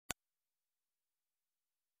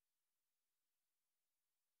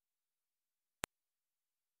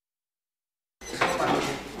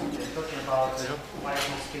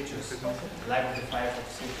Life-Of-A-Firefox-Feature,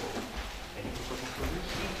 Life-Of-A-Firefox-Feature.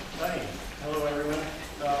 Hi, hello everyone.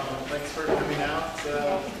 Thanks for coming out.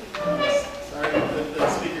 Sorry that the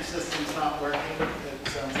speaker system's not working. It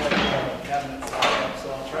sounds like the cabinet's up,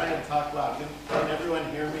 so I'll try and talk loud. Can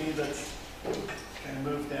everyone hear me that's kind of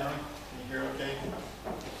moved down? Can you hear okay?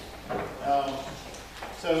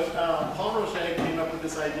 Paul Roget came up with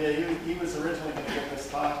this idea. He was originally going to give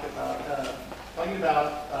this talk about talking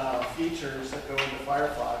about features that go into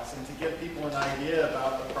Firefox, and to give people an idea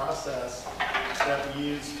about the process that we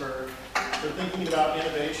use for thinking about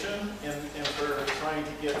innovation and for trying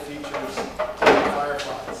to get features into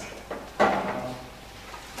Firefox.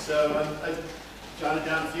 I jotted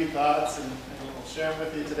down a few thoughts and I'll share them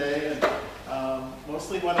with you today. And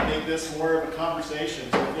mostly want to make this more of a conversation.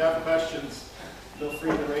 So if you have questions, feel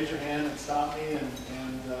free to raise your hand and stop me, and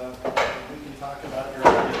we can talk about your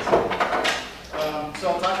ideas. So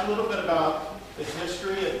I'll talk a little bit about the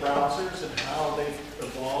history of browsers and how they've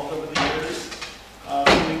evolved over the years.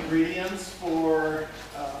 Some ingredients for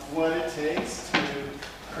what it takes to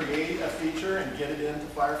create a feature and get it into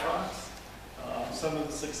Firefox. Some of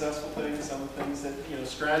the successful things, some of the things that,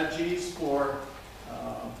 strategies for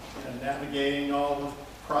navigating all the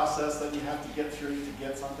process that you have to get through to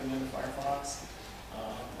get something into Firefox.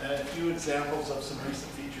 And a few examples of some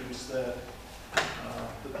recent features that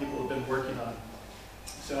people have been working on.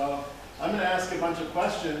 So I'm going to ask a bunch of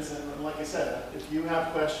questions, and like I said, if you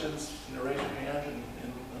have questions, raise your hand,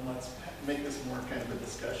 and let's make this more kind of a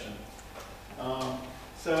discussion.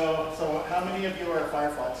 So how many of you are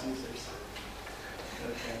Firefox users?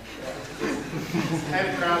 Okay. It's the kind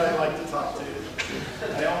of crowd I like to talk to.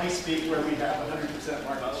 I only speak where we have 100%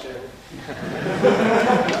 market share.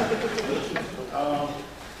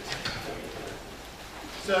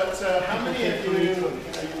 So how many of you, you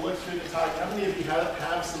look through the talk, how many of you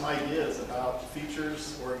have some ideas about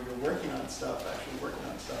features, or you're working on stuff, actually working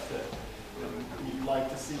on stuff that you'd like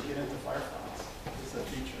to see get into Firefox as a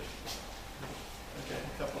feature? Okay,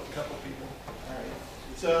 a couple people. All right.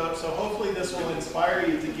 So hopefully this will inspire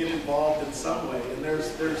you to get involved in some way. And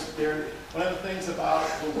one of the things about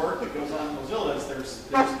the work that goes on in Mozilla is there's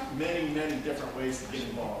many different ways to get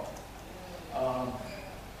involved.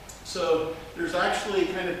 So there's actually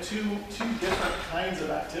kind of two different kinds of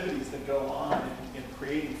activities that go on in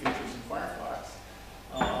creating features in Firefox.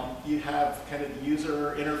 You have kind of the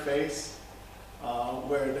user interface,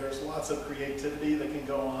 where there's lots of creativity that can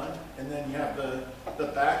go on, and then you have the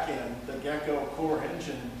back end, the Gecko core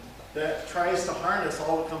engine, that tries to harness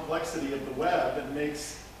all the complexity of the web and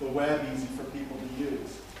makes the web easy for people to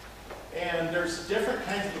use. And there's different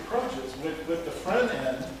kinds of approaches. With the front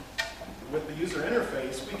end, with the user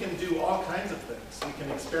interface, we can do all kinds of things. We can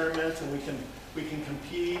experiment, and we can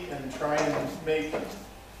compete and try and make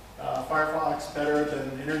Firefox better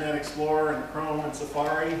than Internet Explorer and Chrome and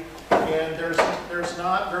Safari. And there's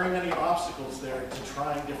not very many obstacles there to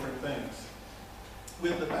trying different things.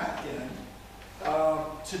 With the back end,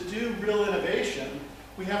 to do real innovation,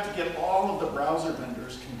 we have to get all of the browser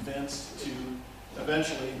vendors convinced to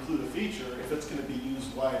eventually include a feature if it's going to be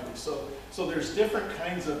used widely. So there's different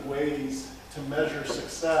kinds of ways to measure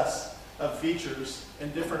success of features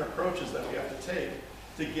and different approaches that we have to take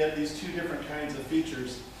to get these two different kinds of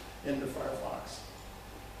features into Firefox.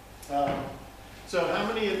 So how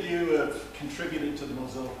many of you have contributed to the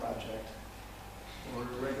Mozilla project, or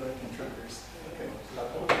regular contributors? Okay,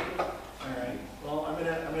 all right. Well, I'm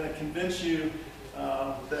gonna convince you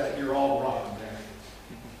that you're all wrong there.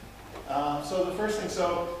 So the first thing,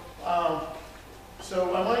 so I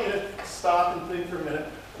want you to stop and think for a minute.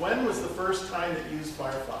 When was the first time that you used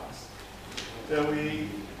Firefox? So we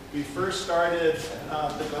first started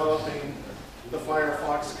developing the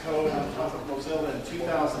Firefox code on top of Mozilla in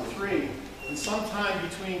 2003. And sometime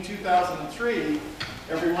between 2003,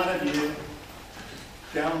 every one of you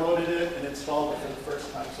downloaded it and installed it for the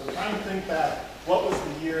first time. So try and think back, what was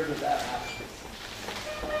the year that happened?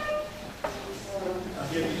 I'll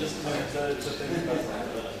give you just a minute to think about that.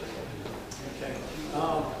 Okay.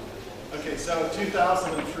 Okay, so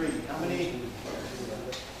 2003, how many?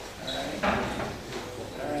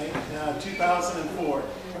 All right, now 2004.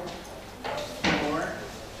 More.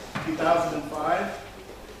 2005.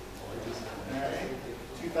 All right.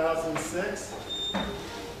 2006.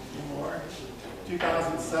 More.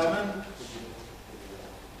 2007.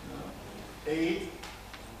 8.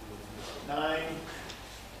 9.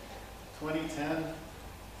 2010.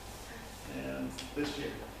 And this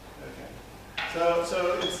year. Okay. So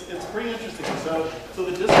it's pretty interesting. So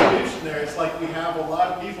the distribution there, it's like we have a lot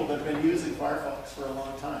of people that have been using Firefox for a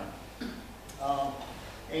long time.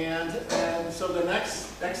 And so the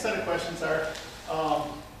next set of questions are,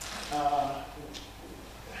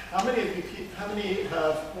 how many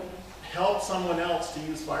have helped someone else to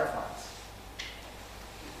use Firefox?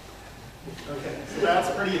 Okay, so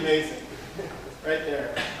that's pretty amazing, right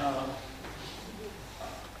there.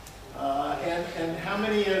 And how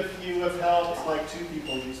many of you have helped like 2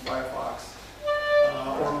 people use Firefox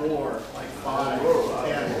or more, like 5,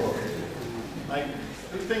 10? Like,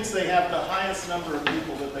 who thinks they have the highest number of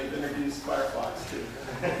people that they've introduced Firefox to?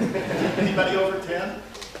 Anybody over 10?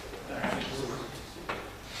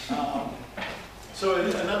 So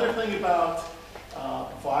another thing about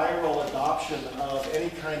viral adoption of any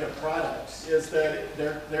kind of products is that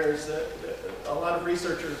there's a lot of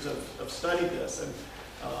researchers have studied this, and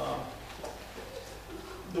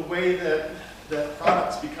the way that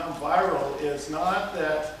products become viral is not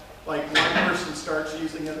that like one person starts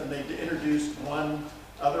using it and they introduced one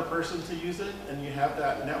other person to use it, and you have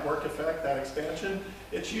that network effect, that expansion.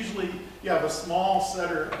 It's usually you have a smaller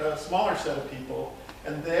set of people,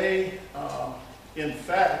 and they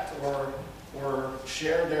infect or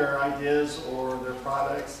share their ideas or their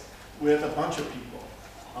products with a bunch of people,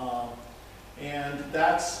 and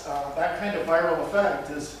that's that kind of viral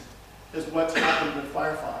effect is what's happened with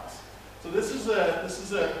Firefox. So this is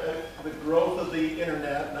the growth of the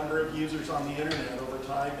internet, number of users on the internet over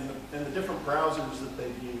time, and the different browsers that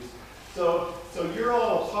they've used. So you're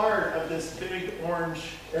all a part of this big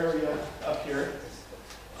orange area up here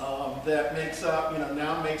that makes up,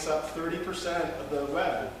 now makes up 30% of the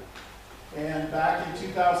web. And back in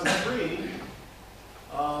 2003,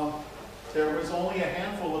 there was only a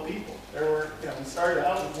handful of people. There were, we started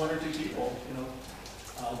out with 1 or 2 people,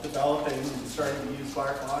 developing and starting to use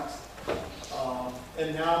Firefox.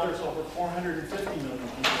 And now there's over 450 million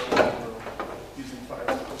people around the world using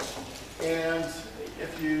Firefox. And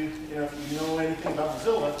if you know anything about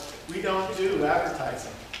Mozilla, we don't do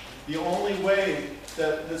advertising. The only way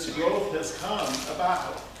that this growth has come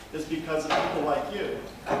about is because of people like you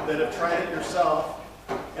that have tried it yourself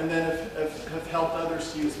and then have helped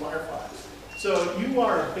others to use Firefox. So you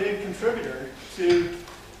are a big contributor to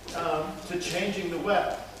changing the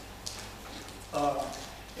web.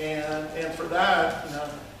 And for that,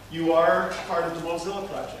 you are part of the Mozilla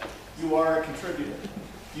project. You are a contributor.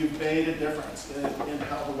 You've made a difference in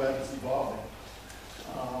how the web is evolving.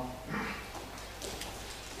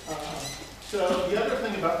 So the other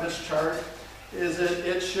thing about this chart is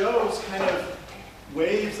it shows kind of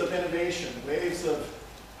waves of innovation, waves of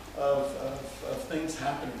things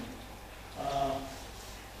happening.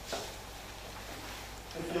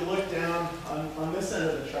 If you look down on this end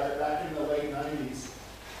of the chart, back in the late 90s,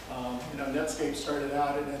 Netscape started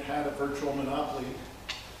out and it had a virtual monopoly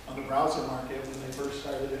on the browser market. When they first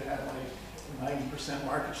started, it had like 90%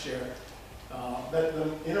 market share. But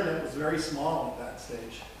the internet was very small at that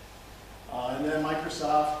stage. And then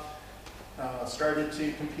Microsoft started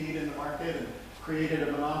to compete in the market and created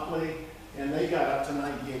a monopoly, and they got up to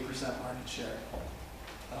 98% market share.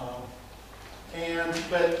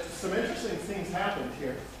 But some interesting things happened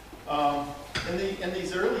here. In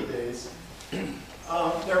these early days,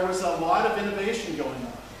 there was a lot of innovation going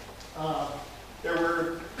on. There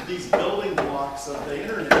were these building blocks of the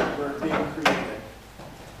internet were being created.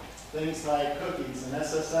 Things like cookies and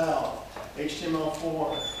SSL,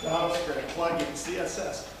 HTML4, JavaScript, plugins,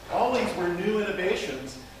 CSS. All these were new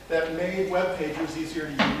innovations that made web pages easier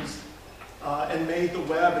to use and made the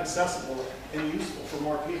web accessible and useful for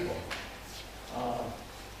more people.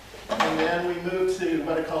 And then we moved to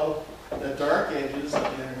what I call the dark ages of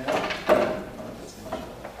the internet.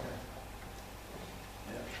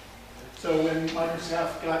 So when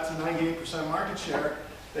Microsoft got to 98% market share,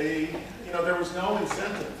 there was no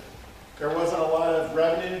incentive. There wasn't a lot of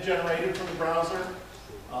revenue generated from the browser.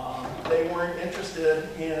 They weren't interested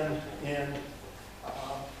in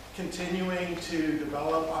continuing to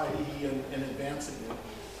develop IE and advancing it.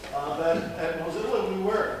 But at Mozilla, we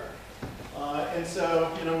were. And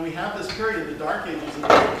so, we have this period of the dark ages of the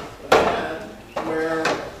internet where,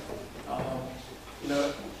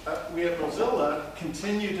 we at Mozilla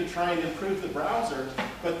continued to try and improve the browser,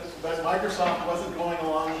 but Microsoft wasn't going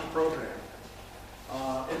along with the program.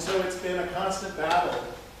 And so it's been a constant battle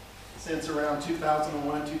since around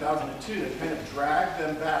 2001, 2002 to kind of drag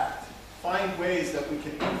them back, find ways that we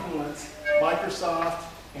can influence Microsoft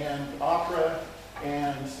and Opera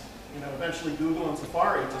and eventually Google and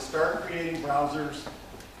Safari to start creating browsers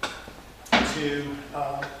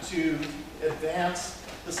to advance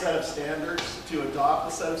the set of standards, to adopt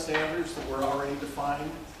the set of standards that were already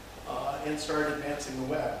defined, and start advancing the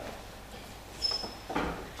web.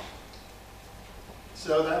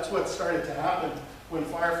 So that's what started to happen when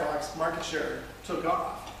Firefox market share took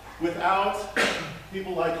off. Without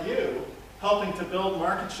people like you helping to build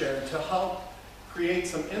market share, to help create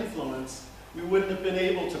some influence, we wouldn't have been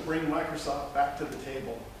able to bring Microsoft back to the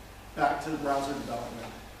table, back to the browser development.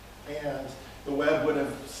 And the web would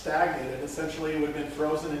have stagnated. Essentially, it would have been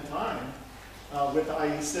frozen in time with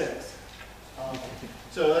IE6.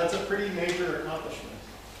 So that's a pretty major accomplishment.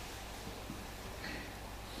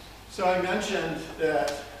 So I mentioned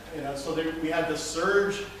that, we had this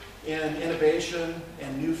surge in innovation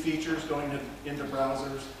and new features going into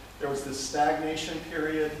browsers. There was this stagnation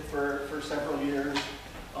period for several years.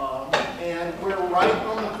 And we're right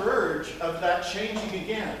on the verge of that changing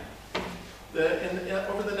again.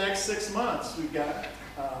 Over the next 6 months, we've got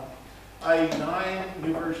IE9,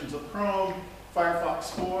 new versions of Chrome,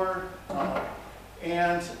 Firefox 4,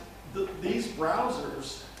 and these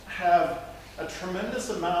browsers have a tremendous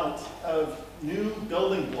amount of new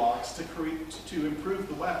building blocks to improve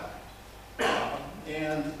the web.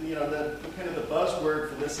 And the kind of the buzzword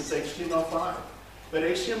for this is HTML5. But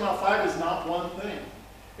HTML5 is not one thing.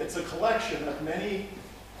 It's a collection of many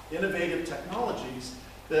innovative technologies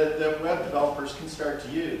that web developers can start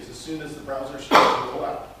to use as soon as the browser starts to roll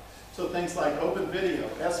out. So things like Open Video,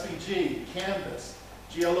 SVG, Canvas,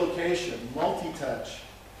 geolocation, multi-touch,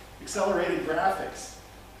 accelerated graphics,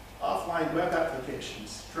 offline web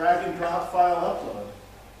applications, drag and drop file upload.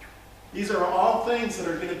 These are all things that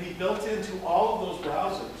are going to be built into all of those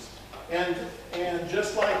browsers. And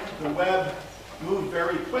just like the web moved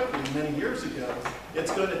very quickly many years ago,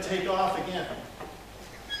 it's going to take off again.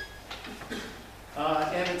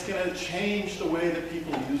 And it's going to change the way that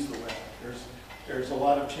people use the web. There's a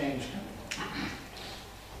lot of change coming.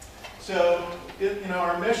 So,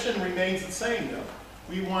 our mission remains the same, though.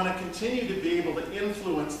 We want to continue to be able to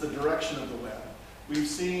influence the direction of the web. We've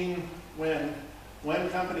seen when one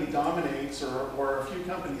company dominates, or a few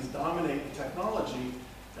companies dominate the technology,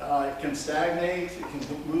 it can stagnate, it can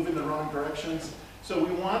move in the wrong directions. So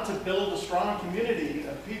we want to build a strong community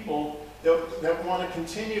of people that want to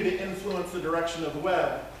continue to influence the direction of the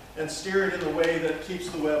web and steer it in a way that keeps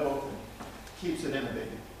the web open, keeps it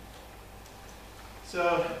innovative.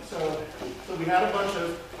 So we had a bunch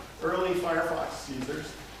of early Firefox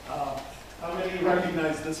users. How many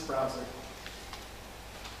recognize this browser?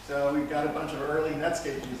 So we've got a bunch of early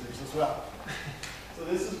Netscape users as well. So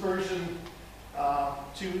this is version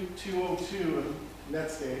 2.02 of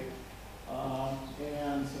Netscape.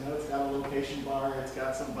 And it's got a location bar, it's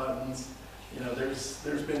got some buttons.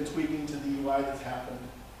 There's been tweaking to the UI that's happened.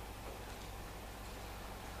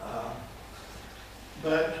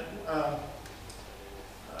 But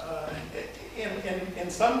in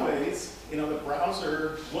some ways, the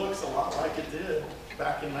browser looks a lot like it did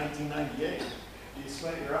back in 1998. You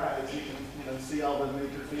squint your eyes, you can see all the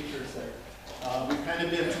major features there. We've kind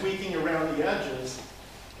of been tweaking around the edges,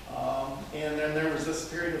 and then there was this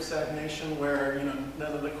period of stagnation where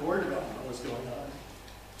none of the core development was going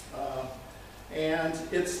on. And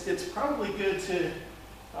it's probably good to,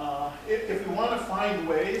 if we want to find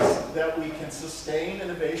ways that we can sustain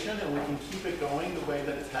innovation and we can keep it going the way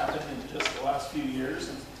that it's happened in just the last few years,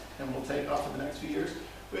 and will take off in the next few years,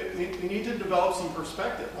 we need to develop some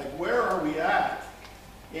perspective. Like, where are we at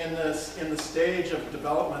in the stage of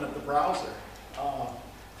development of the browser?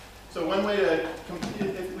 So one way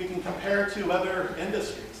if we can compare to other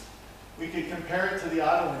industries, we could compare it to the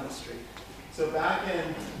auto industry. So back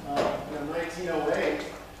in 1908,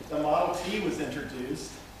 the Model T was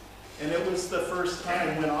introduced, and it was the first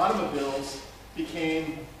time when automobiles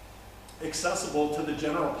became accessible to the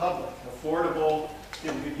general public, affordable.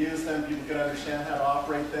 People could use them, people could understand how to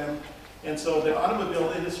operate them. And so the automobile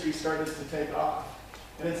industry started to take off.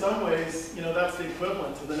 And in some ways, that's the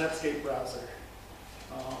equivalent to the Netscape browser.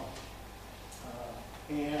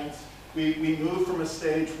 And we moved from a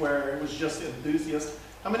stage where it was just enthusiasts.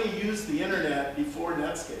 How many used the internet before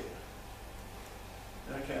Netscape?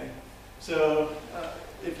 Okay, so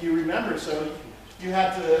if you remember, it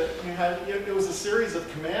was a series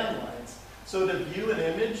of command lines. So to view an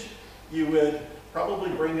image, you would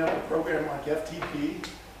probably bring up a program like FTP.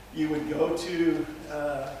 You would go to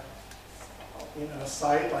a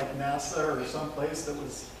site like NASA or someplace that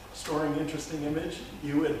was storing interesting image.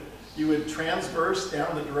 You would transverse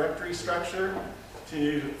down the directory structure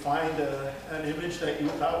to find an image that you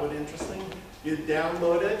thought was interesting. You'd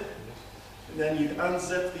download it, and then you'd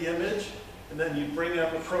unzip the image, and then you'd bring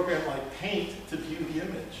up a program like Paint to view the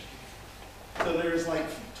image. So there's like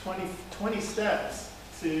 20 steps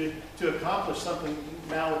to accomplish something.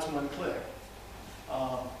 Now it's one click.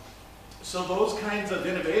 So those kinds of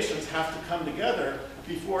innovations have to come together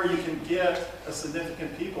before you can get a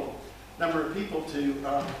significant number of people to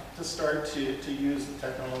start to use the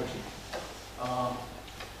technology.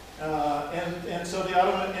 And so the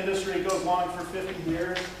auto industry goes on for 50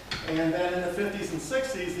 years, and then in the 50s and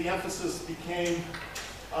 60s, the emphasis became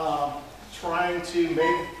trying to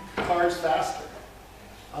make cars faster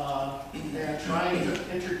and trying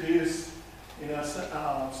to introduce,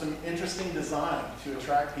 some interesting design to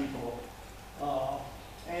attract people.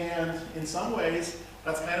 And in some ways,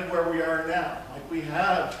 that's kind of where we are now. Like, we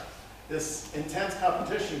have this intense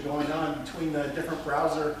competition going on between the different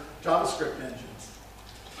browser JavaScript engines.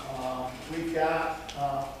 We've got,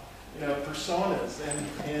 personas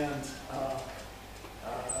and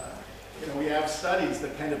we have studies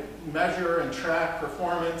that kind of measure and track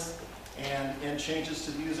performance and changes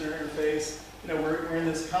to the user interface. We're in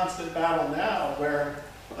this constant battle now where,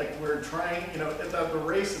 like, we're trying, the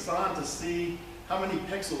race is on to see how many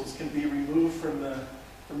pixels can be removed from the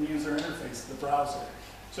user interface of the browser.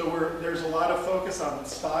 So there's a lot of focus on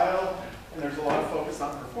style, and there's a lot of focus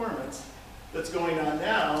on performance that's going on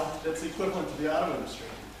now that's equivalent to the auto industry.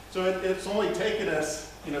 So it's only taken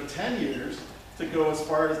us, 10 years to go as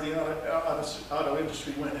far as the auto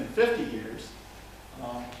industry went in 50 years.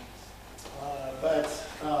 But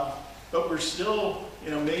we're still,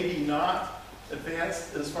 maybe not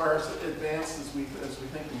advanced as advanced as we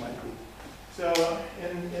think we might be. So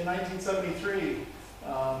in 1973,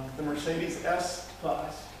 the Mercedes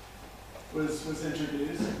S-Class was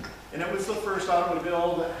introduced, and it was the first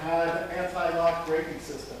automobile that had anti-lock braking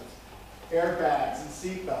systems, airbags and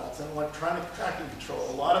seat belts, and electronic tracking control,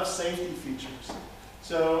 a lot of safety features.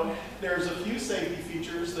 So there's a few safety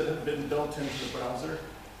features that have been built into the browser.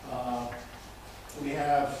 We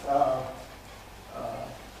have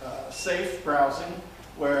safe browsing,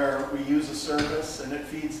 where we use a service and it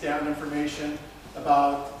feeds down information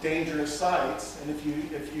about dangerous sites. And if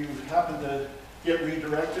you happen to get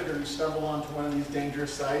redirected or you stumble onto one of these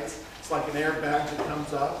dangerous sites, it's like an airbag that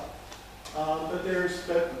comes up. But there's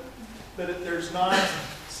not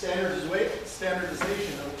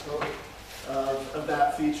standardization of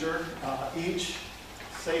that feature. Each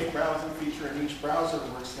safe browsing feature in each browser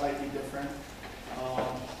works slightly different.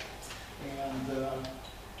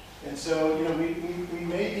 And so, we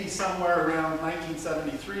may be somewhere around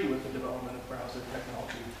 1973 with the development of browser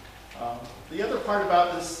technology. The other part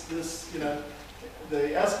about this,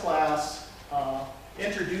 the S-Class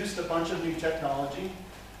introduced a bunch of new technology,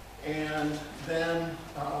 and then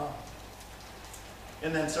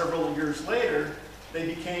several years later, they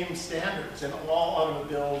became standards, and all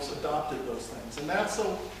automobiles adopted those things. And that's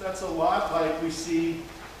a lot like we see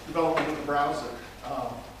development of the browser.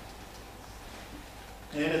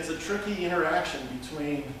 And it's a tricky interaction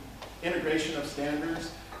between integration of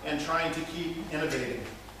standards and trying to keep innovating.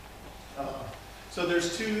 So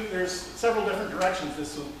there's several different directions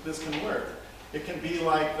this can work. It can be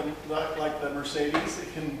like the Mercedes.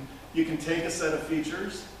 You can take a set of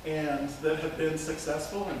features that have been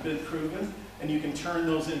successful and been proven, and you can turn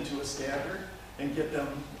those into a standard and get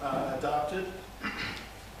them adopted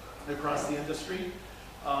across the industry.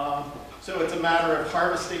 So it's a matter of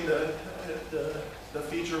harvesting the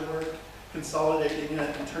feature work, consolidating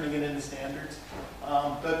it, and turning it into standards.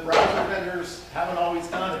 But browser vendors haven't always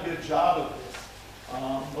done a good job of this,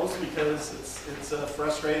 mostly because it's a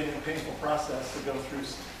frustrating and painful process to go through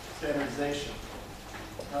standardization.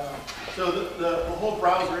 So the whole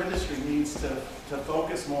browser industry needs to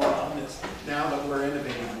focus more on this now that we're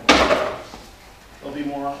innovating more. There'll be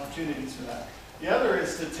more opportunities for that. The other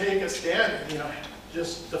is to take a standard,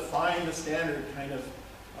 just define the standard kind of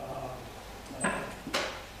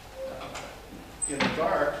in the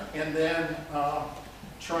dark, and then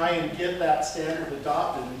try and get that standard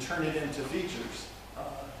adopted and turn it into features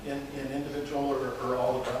in individual or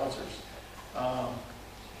all the browsers.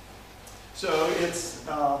 So it's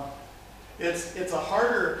a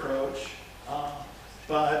harder approach,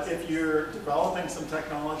 but if you're developing some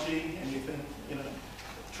technology and you think,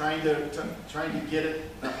 trying to get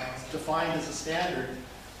it defined as a standard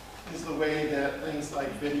is the way that things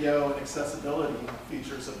like video and accessibility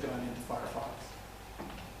features have gone into Firefox.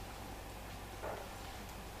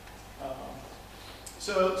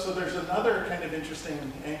 So there's another kind of interesting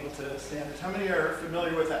angle to standards. How many are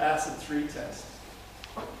familiar with the ACID-3 test?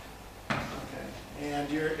 Okay,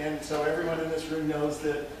 and so everyone in this room knows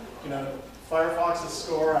that Firefox's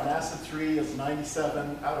score on ACID-3 is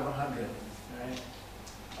 97 out of 100. Right?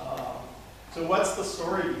 So what's the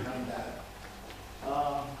story behind that?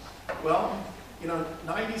 Well,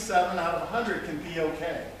 97 out of 100 can be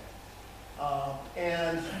okay,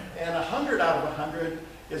 and 100 out of 100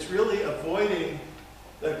 is really avoiding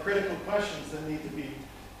the critical questions that need to be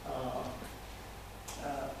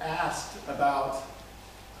asked about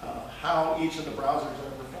how each of the browsers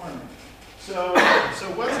are performing. So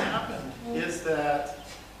what's happened is that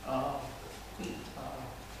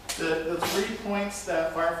the 3 points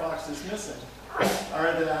that Firefox is missing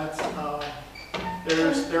are that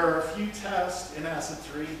there are a few tests in ACID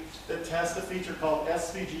 3 that test a feature called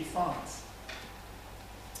SVG fonts.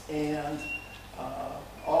 And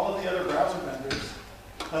all of the other browser vendors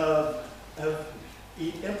have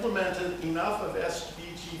implemented enough of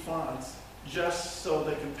SVG fonts just so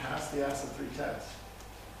they can pass the ACID 3 test.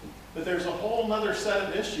 But there's a whole other set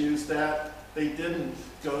of issues that they didn't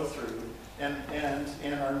go through and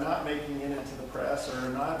are not making it into the press or are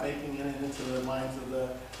not making it into the minds of the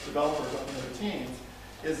developers on the other teams,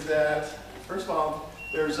 is that, first of all,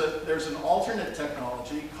 there's an alternate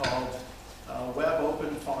technology called Web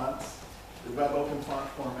Open Fonts, the Web Open Font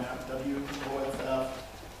Format, WOFF,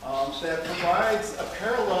 that provides a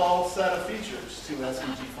parallel set of features to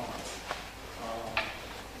SVG fonts.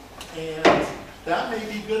 And that may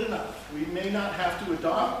be good enough. We may not have to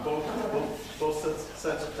adopt both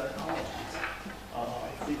sets of technologies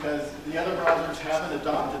because the other browsers haven't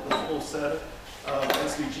adopted the full set of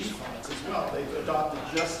SVG fonts as well. They've adopted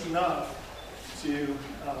just enough to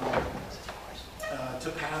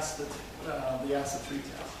pass the ACID 3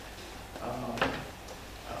 test.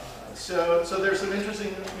 So there's some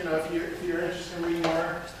interesting, if you're interested in reading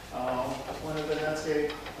more, one of the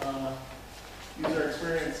Netscape user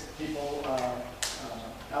experience people,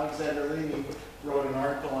 Alexander Leamy, wrote an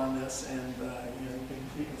article on this, and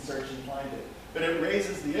you can search and find it. But it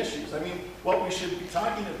raises the issues. I mean, what we should be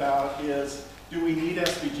talking about is, do we need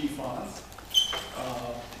SVG fonts?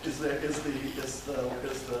 Is the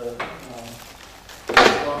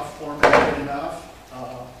rough format good enough?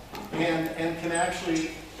 And can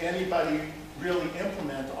actually anybody really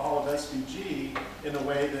implement all of SVG in the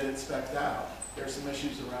way that it's spec'd out? There's some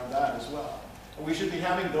issues around that as well. And we should be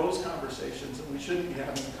having those conversations, and we shouldn't be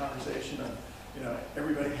having the conversation of,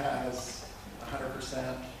 everybody has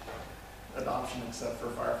 100% adoption except for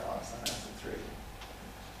Firefox on ACID 3.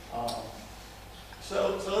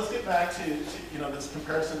 So let's get back to this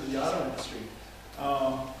comparison to the auto industry.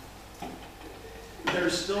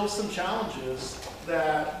 There's still some challenges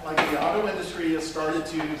that, like, the auto industry has started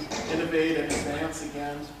to innovate and advance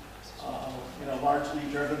again, largely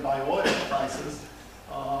driven by oil prices.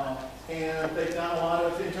 And they've done a lot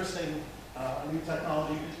of interesting new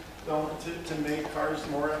technology to make cars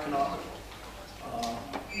more economical.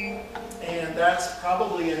 And that's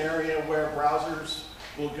probably an area where browsers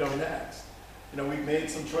will go next. We've made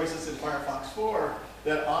some choices in Firefox 4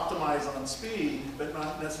 that optimize on speed, but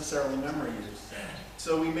not necessarily memory use.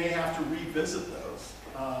 So we may have to revisit those.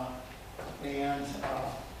 And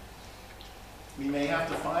we may have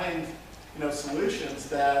to find solutions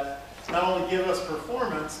that not only give us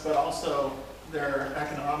performance, but also they're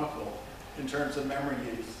economical in terms of memory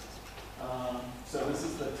use. So this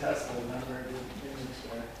is the Tesla, not a very good image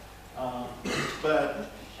there.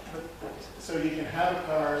 So you can have a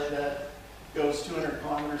car that goes 200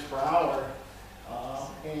 kilometers per hour,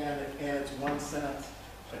 and it's 1 cent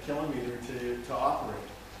a kilometer to operate.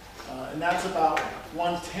 And that's about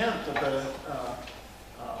 1/10 of the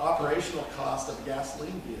operational cost of a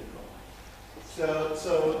gasoline vehicle.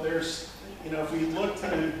 So there's, if we look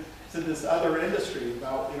to this other industry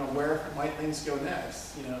about, where might things go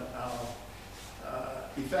next,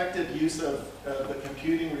 effective use of the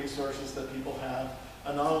computing resources that people have,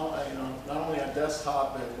 and not only on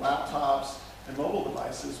desktop, but laptops and mobile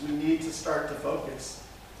devices, we need to start to focus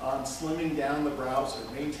on slimming down the browser,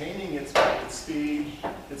 maintaining its speed,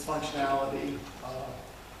 its functionality,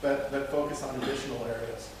 but focus on additional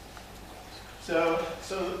areas. So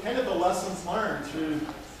kind of the lessons learned through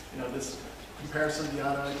this comparison to the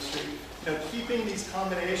auto industry, keeping these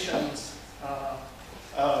combinations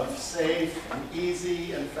of safe and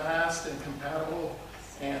easy and fast and compatible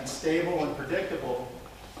and stable and predictable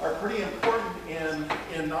are pretty important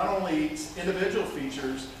in not only individual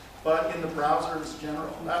features, but in the browsers in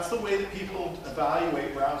general. That's the way that people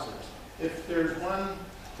evaluate browsers. If there's one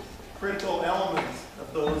critical element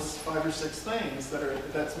of those 5 or 6 things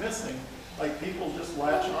that's missing, like, people just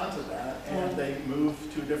latch onto that and they move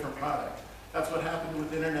to a different product. That's what happened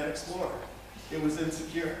with Internet Explorer. It was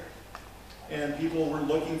insecure. And people were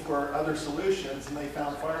looking for other solutions, and they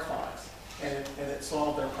found Firefox, and it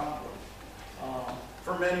solved their problem.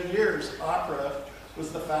 For many years, Opera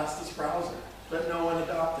was the fastest browser, but no one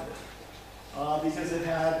adopted it because it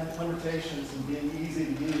had limitations in being easy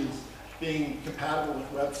to use, being compatible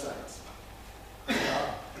with websites.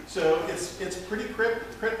 So it's pretty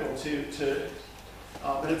critical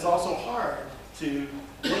but it's also hard to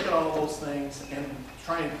look at all those things and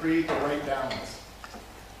try and create the right balance.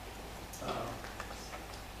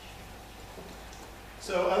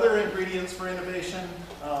 So other ingredients for innovation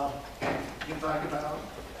you can talk about.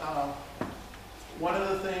 One of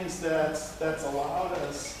the things that's allowed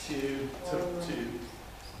us to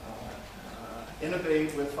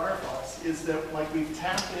innovate with Firefox is that, like, we've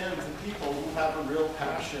tapped into people who have a real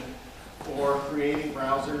passion for creating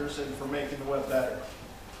browsers and for making the web better.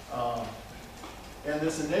 And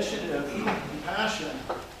this initiative and passion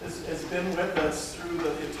has been with us through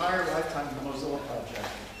the entire lifetime of the Mozilla project.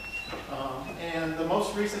 And the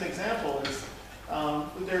most recent example is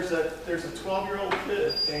there's a 12-year-old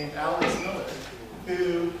kid named Alex Miller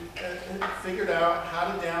who figured out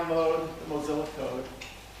how to download the Mozilla code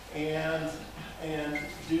and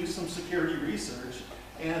do some security research,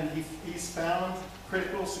 and he's found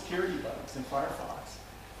critical security bugs in Firefox.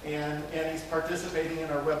 And he's participating in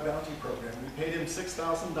our Web Bounty program. We paid him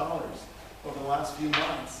 $6,000 over the last few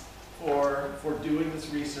months for doing this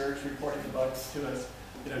research, reporting the bugs to us,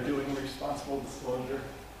 doing responsible disclosure.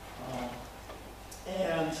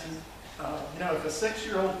 If a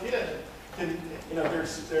 6-year-old kid can,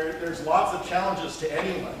 there's lots of challenges to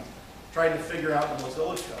anyone trying to figure out the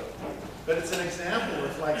Mozilla code. But it's an example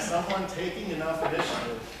of, like, someone taking enough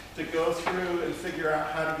initiative to go through and figure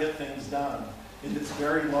out how to get things done in this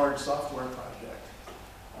very large software project.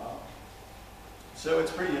 So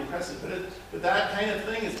it's pretty impressive. But that kind of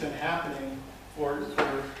thing has been happening for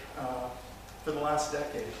the last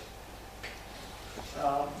decade.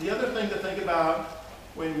 The other thing to think about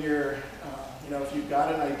when you're, if you've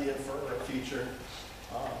got an idea for a feature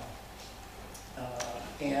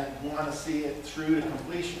and want to see it through to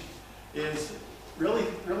completion is really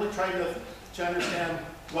trying to understand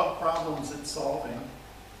what problems it's solving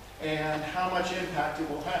and how much impact it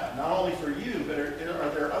will have, not only for you, but are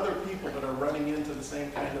there other people that are running into the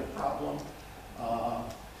same kind of problem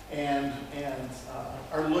and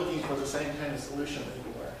are looking for the same kind of solution that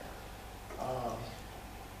you are.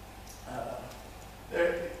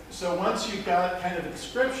 So once you've got kind of a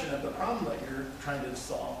description of the problem that you're trying to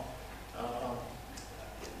solve,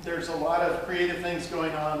 there's a lot of creative things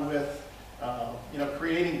going on with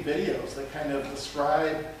creating videos that kind of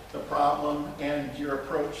describe the problem and your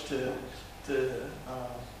approach to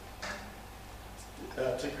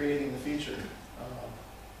creating the feature.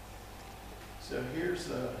 So here's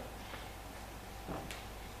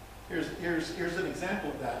an example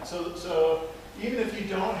of that. So even if you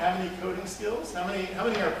don't have any coding skills, how many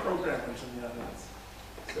are programmers in the audience?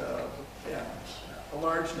 So yeah, a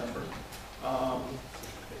large number.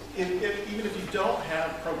 Even if you don't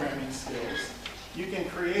have programming skills, you can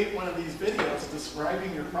create one of these videos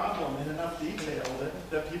describing your problem in enough detail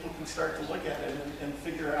that people can start to look at it and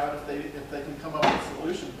figure out if they can come up with a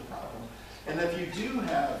solution to the problem. And if you do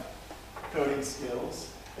have coding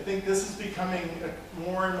skills, I think this is becoming a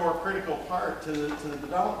more and more critical part to the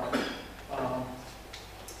development,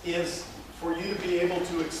 is for you to be able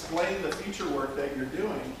to explain the feature work that you're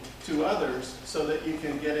doing to others so that you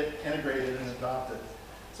can get it integrated and adopted.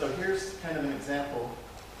 So here's kind of an example.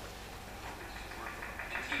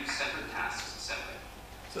 And keep separate tasks separate.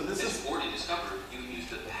 So this is already discovered, you can use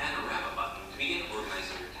the panorama button to begin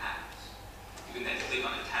organizing your tasks. You can then click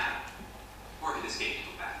on a tab, or hit escape to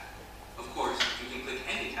go back. Of course, you can click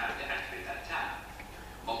any tab to activate that tab.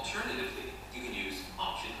 Alternatively, you can use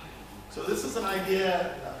Option. So this is an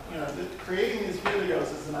idea, creating these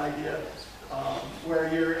videos is an idea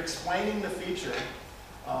where you're explaining the feature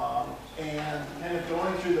and kind of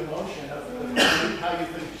going through the motion of how you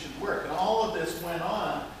think it should work. And all of this went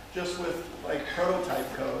on just with, like,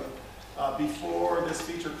 prototype code before this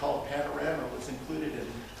feature called Panorama was included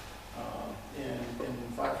in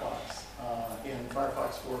Firefox, in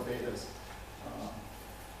Firefox 4 betas.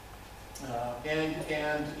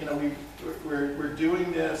 We're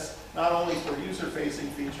doing this not only for user-facing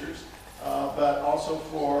features, but also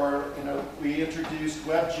for, we introduced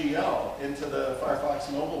WebGL into the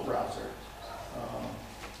Firefox mobile browser.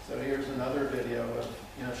 So here's another video of,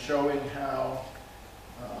 showing how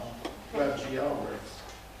WebGL works.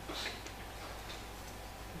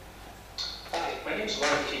 Hi, my name is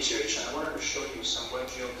Life-Of-A-Firefox-Feature, and I wanted to show you some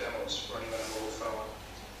WebGL demos running on a mobile phone.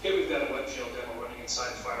 Here we've got a WebGL demo running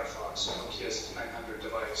inside Firefox on a KS900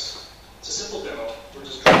 device. It's a simple demo. We're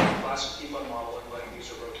just drawing a classic debug model and letting the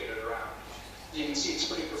user rotate it around. You can see it's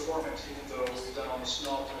pretty performant, even though we've done almost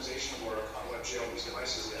no optimization work on WebGL on these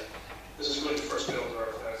devices yet. This is really the first build where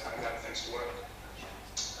I've kind of got things to work.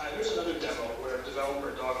 Here's another demo where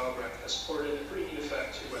developer Dog Albrecht has ported a pretty neat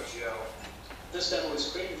effect to WebGL. This demo is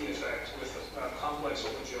creating the effect with a complex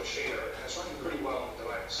OpenGL shader, and it's running pretty well on the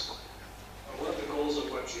device. One of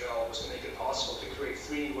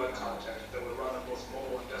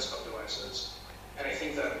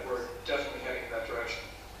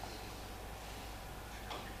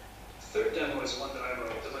is one that I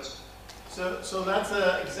wrote that lets. So that's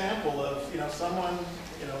an example of someone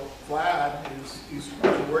Vlad who's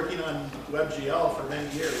been working on WebGL for many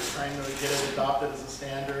years, trying to get it adopted as a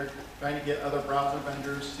standard, trying to get other browser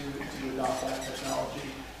vendors to adopt that technology,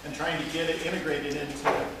 and trying to get it integrated into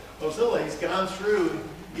Mozilla. He's gone through.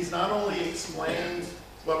 He's not only explained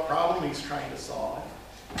what problem he's trying to solve,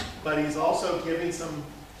 but he's also giving some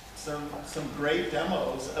great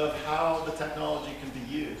demos of how the technology can be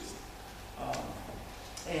used.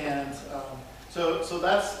 So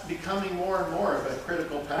that's becoming more and more of a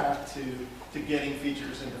critical path to getting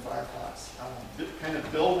features into Firefox. Kind of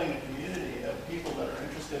building a community of people that are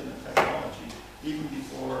interested in the technology even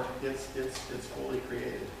before it's fully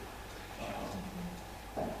created.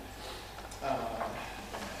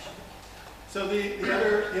 So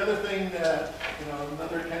the other thing that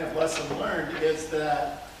another kind of lesson learned is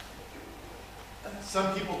that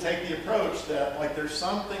some people take the approach that there's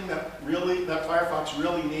something that Firefox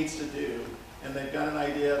really needs to do, and they've got an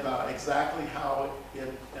idea about exactly how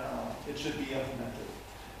it should be implemented.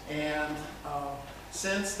 And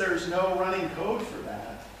since there's no running code for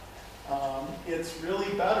that, it's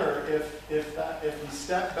really better if you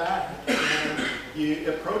step back and you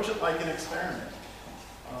approach it like an experiment.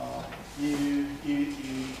 You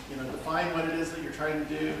define what it is that you're trying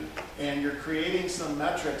to do, and you're creating some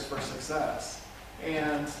metrics for success.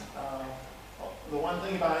 And the one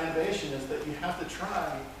thing about innovation is that you have to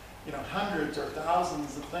try, hundreds or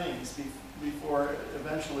thousands of things before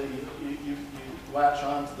eventually you latch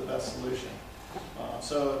on to the best solution.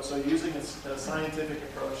 So using a scientific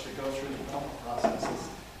approach to go through the development process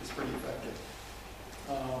is pretty effective.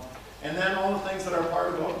 And then all the things that are part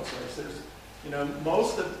of open source. There's,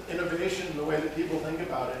 most of innovation, the way that people think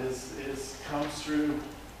about it, comes through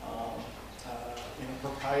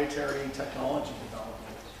proprietary technology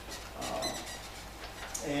development.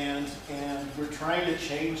 And we're trying to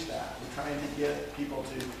change that. We're trying to get people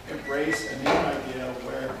to embrace a new idea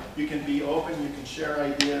where you can be open, you can share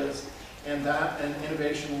ideas, and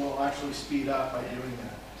innovation will actually speed up by doing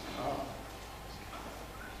that.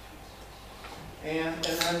 And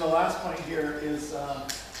then the last point here is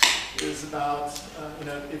about,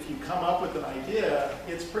 if you come up with an idea,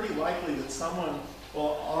 it's pretty likely that someone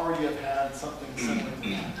will already have had something similar to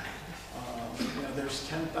that. There's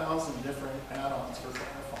 10,000 different add-ons for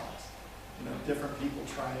Firefox. Different people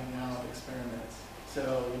trying out experiments.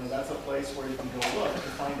 So, that's a place where you can go look to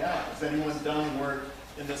find out, has anyone done work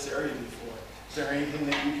in this area before? Is there anything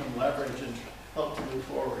that you can leverage and help to move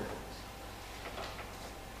forward?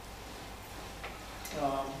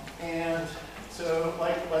 And so,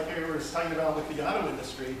 like I was talking about with the auto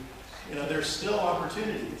industry, there's still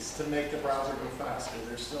opportunities to make the browser go faster.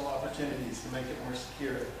 There's still opportunities to make it more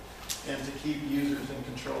secure and to keep users in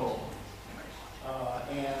control.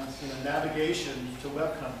 And navigation to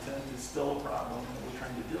web content is still a problem that we're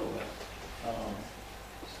trying to deal with.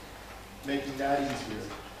 Making that easier.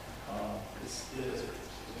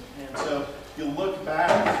 And so you look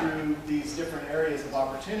back through these different areas of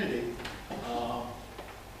opportunity,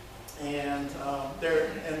 and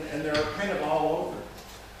they're kind of all over.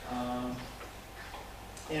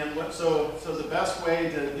 So the best way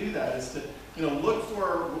to do that is to look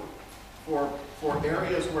for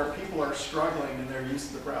areas where people are struggling in their use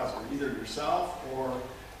of the browser, either yourself or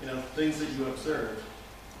things that you observe,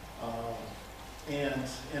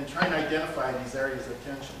 and try and identify these areas of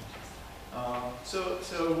tension.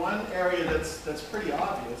 So one area that's pretty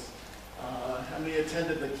obvious. How many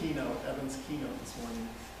attended the keynote, Evan's keynote this morning?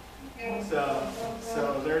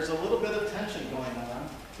 So there's a little bit of tension going on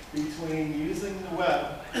between using the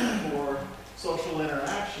web for social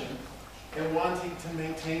interaction and wanting to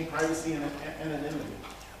maintain privacy and anonymity.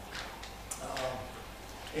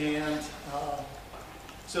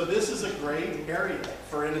 So this is a great area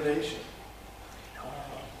for innovation.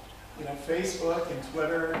 Facebook and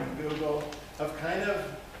Twitter and Google have kind of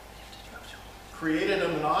created a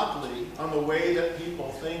monopoly on the way that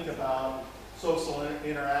people think about social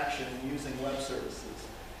interaction using web services.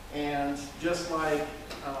 And just like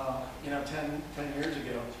 10 years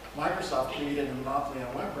ago, Microsoft created a monopoly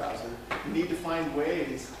on web browser, we need to find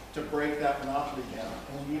ways to break that monopoly down.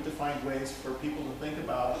 And we need to find ways for people to think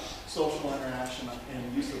about social interaction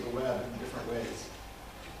and use of the web in different ways.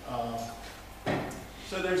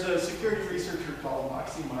 So there's a security researcher called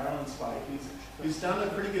Moxie Marlinspike who's done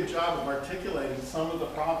a pretty good job of articulating some of the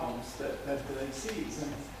problems that they see.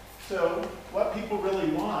 And so what people really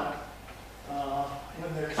want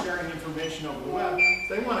when they're sharing information over the web,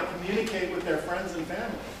 they want to communicate with their friends and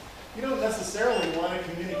family. You don't necessarily want to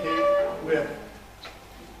communicate with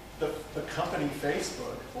the company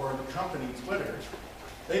Facebook or the company Twitter.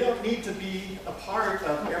 They don't need to be a part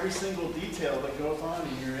of every single detail that goes on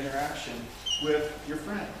in your interaction with your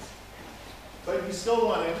friends. But you still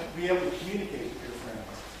want to be able to communicate with your friends.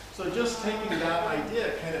 So just taking that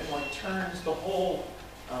idea kind of like turns the whole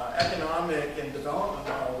economic and development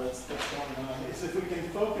model that's going on. Is if we can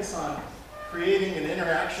focus on creating an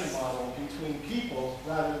interaction model between people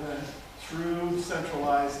rather than through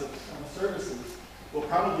centralized services, we'll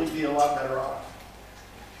probably be a lot better off.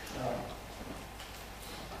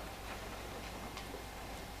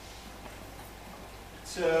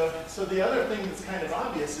 So the other thing that's kind of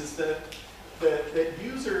obvious is that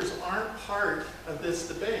users aren't part of this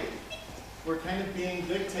debate. We're kind of being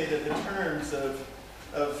dictated the terms and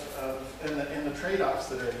the trade-offs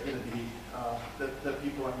that are going to be that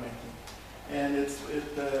people are making. And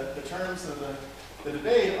the terms of the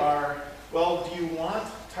debate are, well, do you want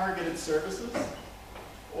targeted services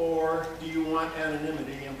or do you want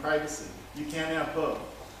anonymity and privacy? You can't have both.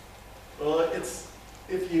 Well,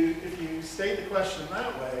 if you state the question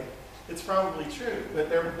that way, it's probably true, but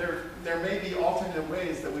there may be alternate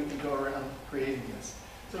ways that we can go around creating this.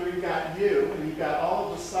 So we've got you, and you've got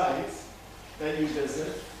all of the sites that you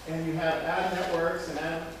visit, and you have ad networks and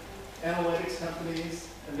analytics companies,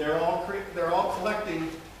 and they're all collecting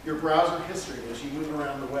your browser history as you move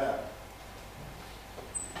around the web.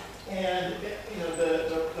 And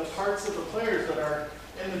the parts of the players that are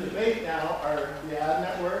in the debate now are the ad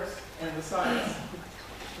networks and the sites.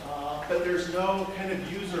 But there's no kind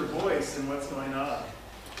of user voice in what's going on.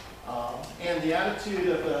 And the attitude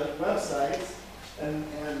of the websites and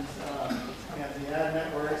the ad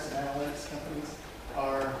networks and analytics companies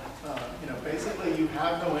are, basically you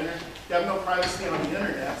have no privacy on the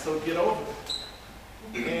internet, so get over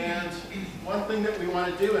it. And one thing that we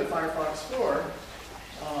want to do in Firefox 4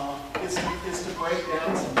 is to break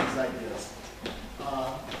down some of these ideas.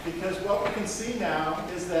 Because what we can see now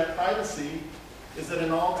is that privacy is at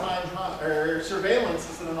an all-time high, or surveillance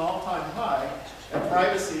is at an all-time high, and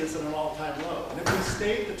privacy is at an all-time low. And if we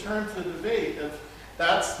state the terms of the debate of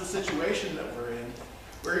that's the situation that we're in,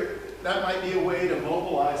 that might be a way to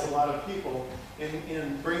mobilize a lot of people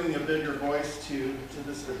in bringing a bigger voice to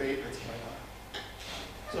this debate that's going on.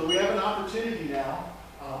 So we have an opportunity now.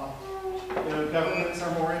 Governments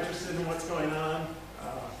are more interested in what's going on.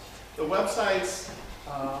 The websites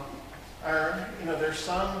there's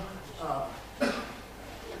some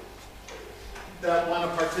that want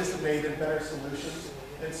to participate in better solutions.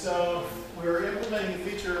 And so we're implementing a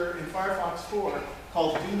feature in Firefox 4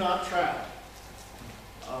 called Do Not Track.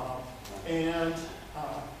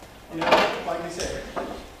 Like I say,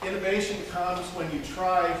 innovation comes when you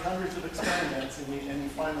try hundreds of experiments and you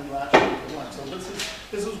finally latch onto one. So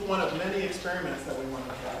this is one of many experiments that we want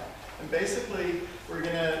to try. And basically, we're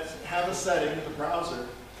going to have a setting in the browser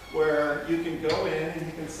where you can go in and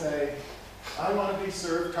you can say, I want to be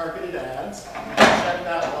served targeted ads. You can check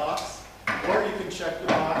that box. Or you can check the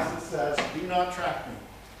box that says, do not track me.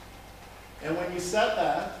 And when you set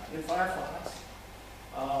that in Firefox,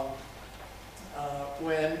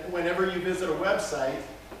 whenever you visit a website,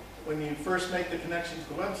 when you first make the connection to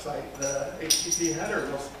the website, the HTTP header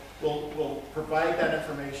will provide that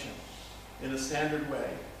information in a standard way.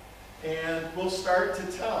 And we'll start to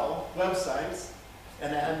tell websites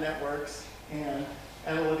and ad networks and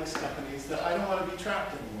analytics companies that I don't want to be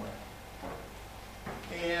tracked anymore.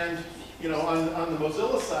 And on the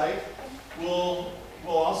Mozilla site, we'll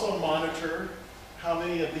also monitor how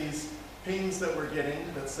many of these pings that we're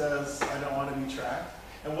getting that says I don't want to be tracked,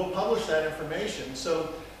 and we'll publish that information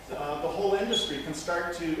so the whole industry can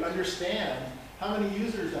start to understand how many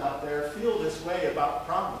users out there feel this way about the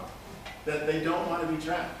problem, that they don't want to be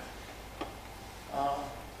tracked.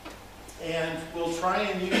 And we'll try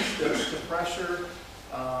and use this to pressure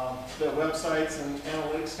the websites and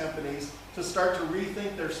analytics companies to start to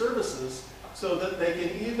rethink their services so that they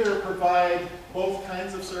can either provide both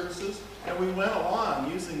kinds of services, and we went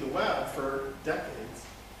along using the web for decades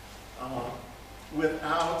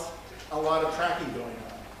without a lot of tracking going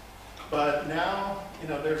on. But now,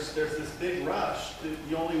 there's this big rush.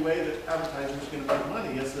 The only way that advertisers are going to make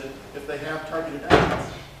money is that if they have targeted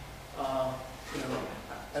ads.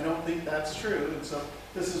 I don't think that's true, and so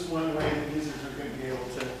this is one way that users are going to be able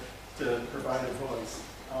to provide a voice.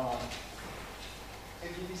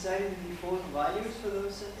 Have you decided the default values for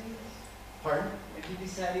those settings? Pardon? Have you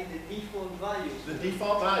decided the default values? The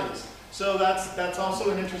default values. So that's also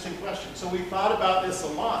an interesting question. So we thought about this a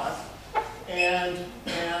lot, and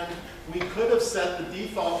we could have set the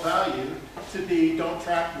default value to be don't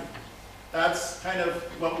track me. That's kind of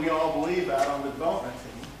what we all believe out on the development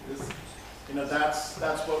team. Is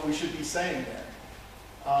that's what we should be saying there.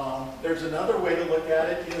 There's another way to look at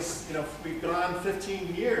it is, we've gone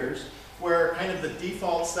 15 years where kind of the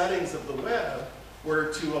default settings of the web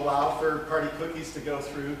were to allow third-party cookies to go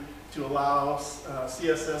through, to allow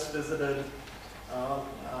CSS visited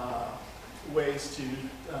ways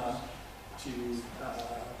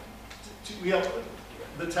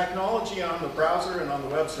the technology on the browser and on the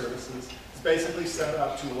web services is basically set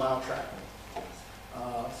up to allow tracking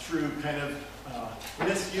through kind of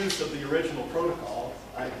misuse of the original protocol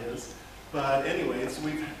ideas. But anyways,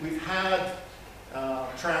 we've had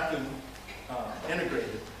tracking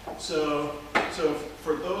integrated. So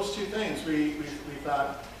for those two things, we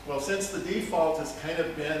thought, well, since the default has kind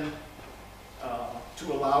of been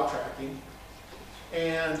to allow tracking,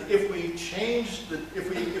 and if we change if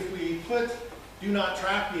we put do not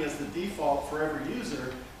track me as the default for every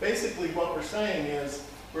user, basically what we're saying is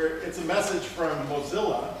it's a message from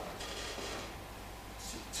Mozilla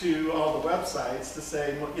to all the websites to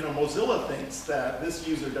say, Mozilla thinks that this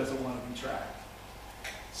user doesn't want to be tracked.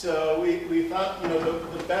 So we thought,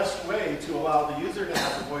 the best way to allow the user to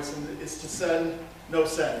have a voice is to send no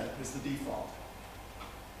setting is the default.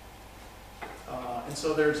 And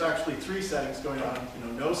so there's actually 3 settings going on.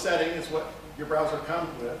 No setting is what your browser comes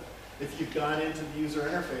with. If you've gone into the user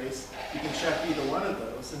interface, you can check either one of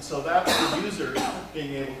those. And so that's the user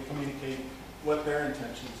being able to communicate what their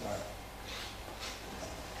intentions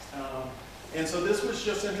are. And so this was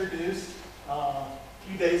just introduced a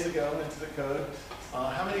few days ago into the code.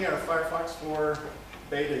 How many are Firefox 4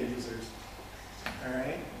 beta users? All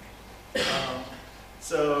right.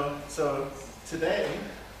 So today,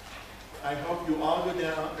 I hope you all go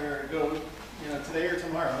down, or go, today or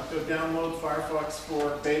tomorrow, go download Firefox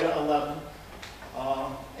 4 Beta 11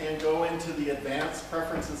 and go into the Advanced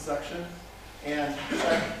Preferences section and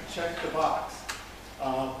check the box.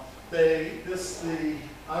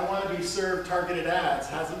 I want to be served targeted ads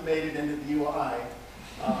hasn't made it into the UI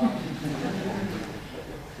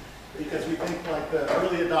because we think like the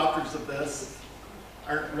early adopters of this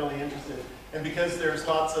aren't really interested, and because there's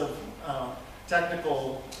lots of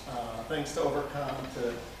technical things to overcome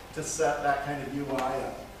to set that kind of UI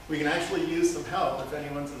up. We can actually use some help if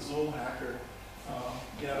anyone's a Zool hacker.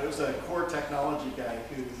 It was a core technology guy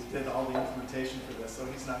who did all the implementation for this, so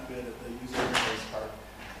he's not good at the user interface part.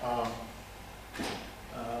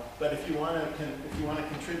 But if you want to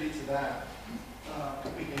contribute to that,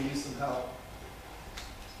 we can use some help.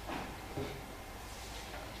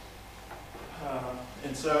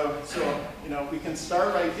 And so we can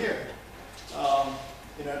start right here.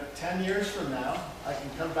 10 years from now, I can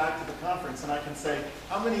come back to the conference and I can say,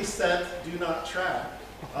 how many set do not track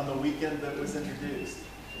on the weekend that was introduced?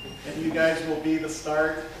 And you guys will be the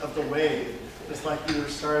start of the wave, just like you were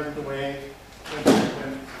starting the wave when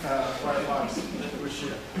Firefox was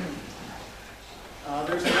shipped.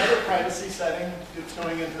 There's another privacy setting that's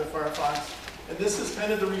going into Firefox, and this is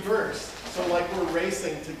kind of the reverse. So like we're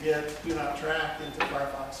racing to get do not track into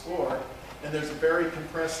Firefox 4, and there's a very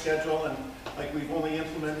compressed schedule, and like we've only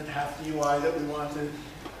implemented half the UI that we wanted.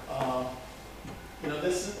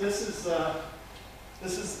 This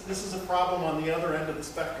is a problem on the other end of the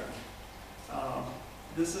spectrum. How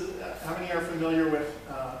many are familiar with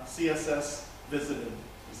CSS visited?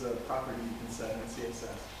 Is a property you can set in CSS.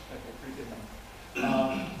 Okay, pretty good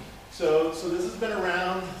one. So this has been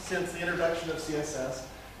around since the introduction of CSS,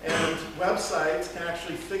 and websites can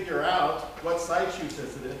actually figure out what sites you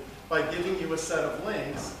visited by giving you a set of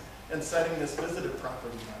links and setting this visited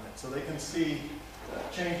property on it. So they can see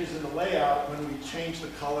changes in the layout when we change the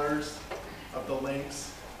colors of the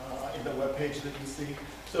links in the web page that you see.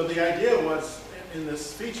 So the idea was, in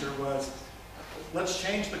this feature, was let's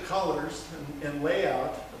change the colors and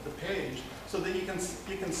layout of the page so that you can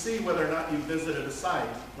see whether or not you visited a site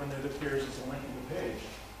when it appears as a link in the page.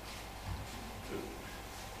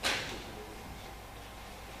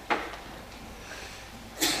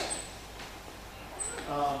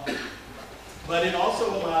 But it also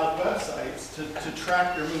allowed websites to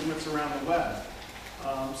track their movements around the web.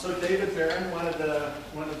 So David Barron, one of the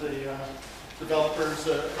developers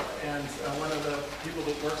and one of the people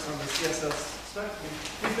that works on the CSS spectrum,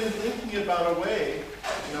 he's been thinking about a way,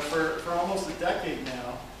 for almost a decade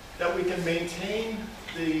now, that we can maintain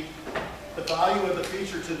the value of the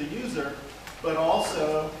feature to the user, but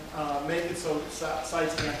also make it so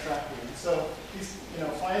sites can't track it. So he's,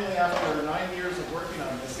 finally after 9 years of working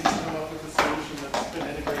on this, he's come up with a solution that's been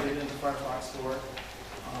integrated into Firefox 4.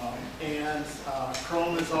 And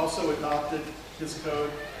Chrome has also adopted his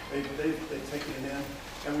code. They've taken it in.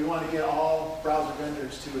 And we want to get all browser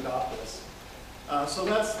vendors to adopt this. So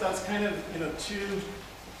that's kind of, two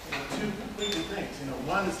two completely things.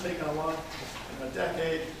 One is taking a long, a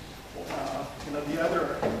decade. The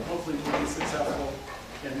other hopefully will be successful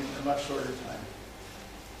in a much shorter time.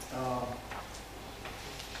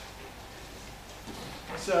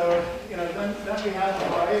 So, then we have a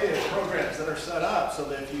variety of programs that are set up so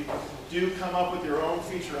that if you do come up with your own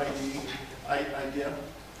feature idea,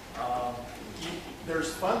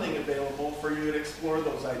 there's funding available for you to explore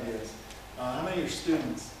those ideas. How many are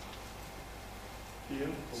students?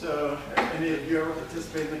 You? So, any of you ever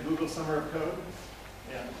participated in the Google Summer of Code?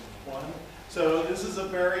 Yeah, one. So this is a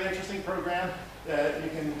very interesting program that you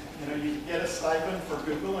can get a stipend for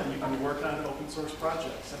Google and you can work on open source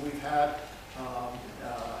projects. And we've had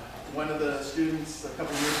one of the students a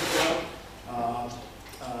couple years ago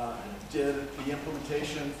did the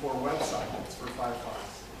implementation for WebSockets for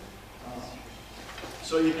Firefox.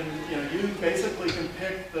 So you can, you basically can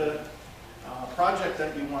pick the project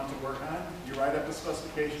that you want to work on. You write up a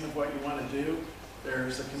specification of what you want to do.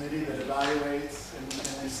 There's a committee that evaluates, and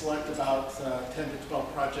they select about 10 to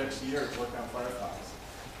 12 projects a year to work on Firefox.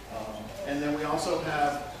 And then we also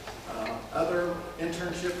have other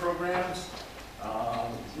internship programs.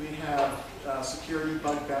 We have security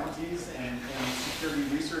bug bounties and security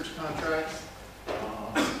research contracts.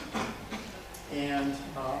 And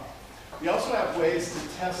we also have ways to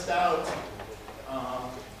test out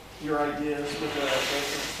your ideas with a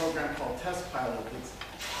program called Test Pilot that's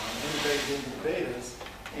integrated into betas.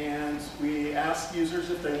 And we ask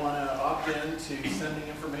users if they want to opt in to sending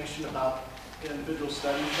information about individual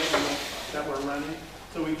studies that we're running,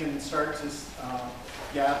 so we can start to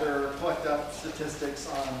collect up statistics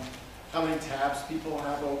on how many tabs people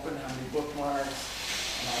have open, how many bookmarks,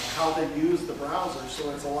 how they use the browser.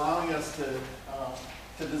 So it's allowing us to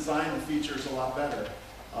design the features a lot better.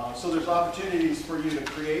 So there's opportunities for you to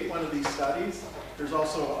create one of these studies. There's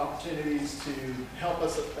also opportunities to help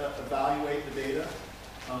us evaluate the data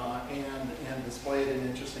and display it in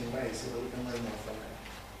interesting ways so that we can learn more from it.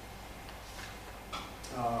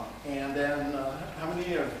 And then how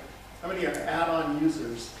many are add-on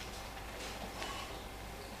users?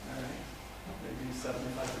 All right, maybe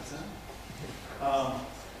 75%.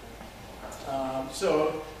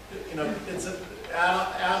 So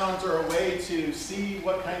add-ons are a way to see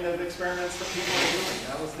what kind of experiments that people are doing.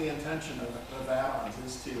 That was the intention of add-ons,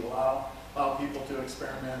 is to allow people to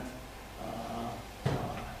experiment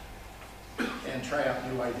and try out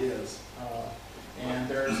new ideas. And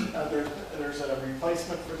there's a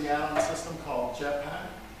replacement for the add-on system called Jetpack,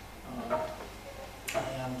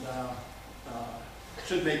 and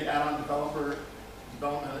should make add-on development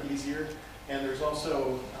easier. And there's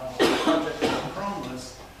also a project called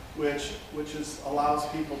Chromeless, which allows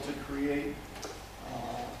people to create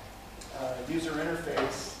a user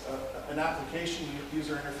interface, an application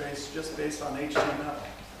user interface just based on HTML,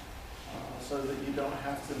 so that you don't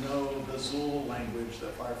have to know the Zool language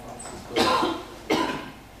that Firefox is building.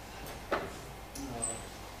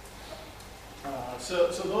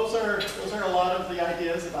 So those are a lot of the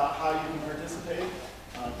ideas about how you can participate.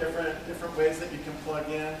 Different ways that you can plug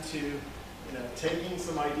in to taking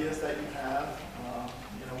some ideas that you have,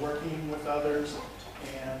 working with others,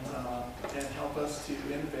 and help us to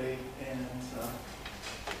innovate and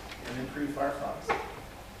improve Firefox.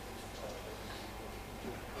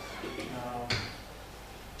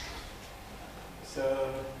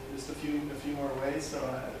 So just a few more ways. So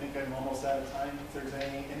I think I'm almost out of time. If there's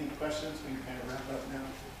any questions, we can kind of wrap up now.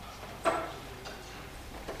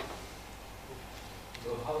 So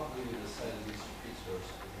how do you decide which features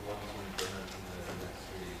you want to implement in the next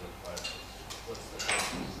release of Firefox? What's the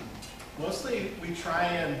process? Mostly we try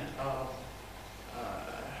and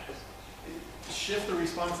shift the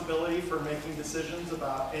responsibility for making decisions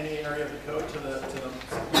about any area of the code to the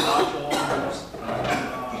module owners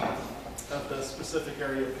of the specific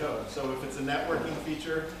area of code. So if it's a networking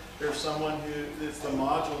feature, there's someone who is the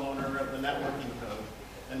module owner of the networking code,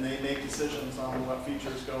 and they make decisions on what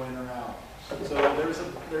features go in or out. So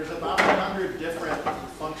there's about 100 different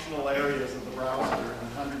functional areas of the browser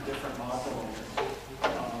and 100 different module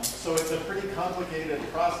owners. So it's a pretty complicated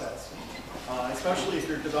process, especially if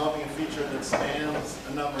you're developing a feature that spans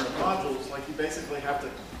a number of modules. Like, you basically have to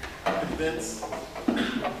convince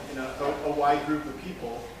a wide group of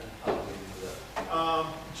people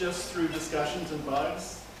just through discussions and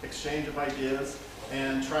bugs, exchange of ideas,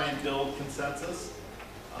 and try and build consensus.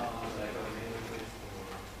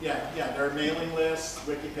 There are mailing lists,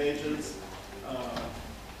 wiki pages,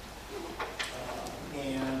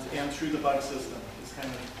 and through the bug system. It's kind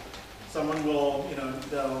of, someone will,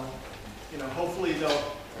 hopefully they'll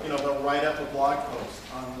you know, they'll write up a blog post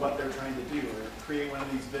on what they're trying to do, or create one of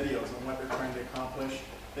these videos on what they're trying to accomplish.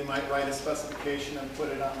 They might write a specification and put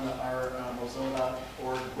it on our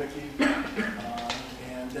Mozilla.org wiki,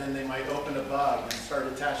 and then they might open a bug and start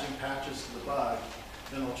attaching patches to the bug.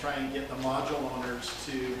 Then they'll try and get the module owners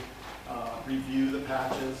to review the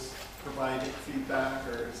patches, provide feedback,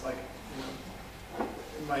 or it's like, you know,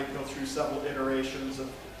 it might go through several iterations of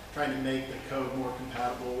trying to make the code more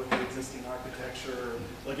compatible with the existing architecture.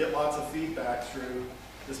 They'll get lots of feedback through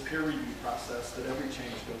this peer review process that every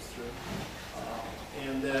change goes through.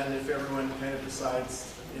 And then if everyone kind of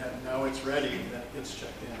decides, yeah, now it's ready, that gets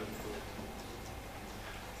checked in.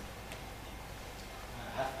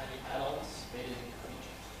 Have any add-ons made any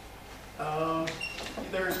features?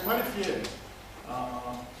 There's quite a few.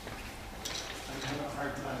 I'm having a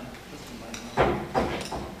hard time listing my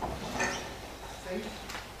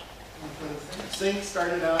Sync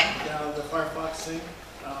started out, the Firefox Sync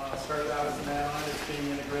started out as an add-on. It's being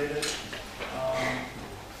integrated.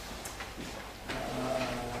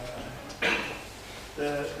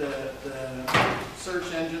 The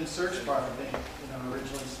search engine search bar, I think,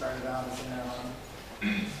 originally started out as an add-on.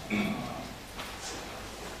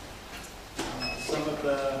 Some of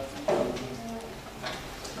the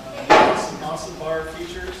awesome bar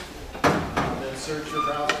features that search your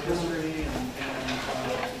browser history and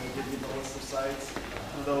give you the list of sites.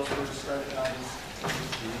 Some of those were started out as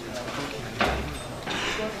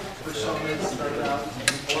personas started out.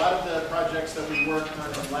 A lot of the projects that we worked on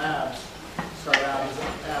in labs started out as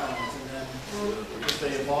add-ons, and then as they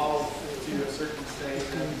evolve to a certain state,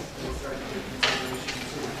 then they start to get consideration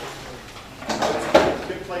too. It's a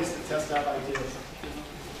good place to test out ideas.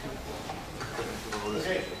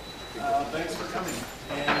 Okay, thanks for coming.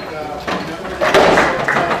 And remember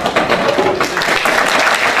to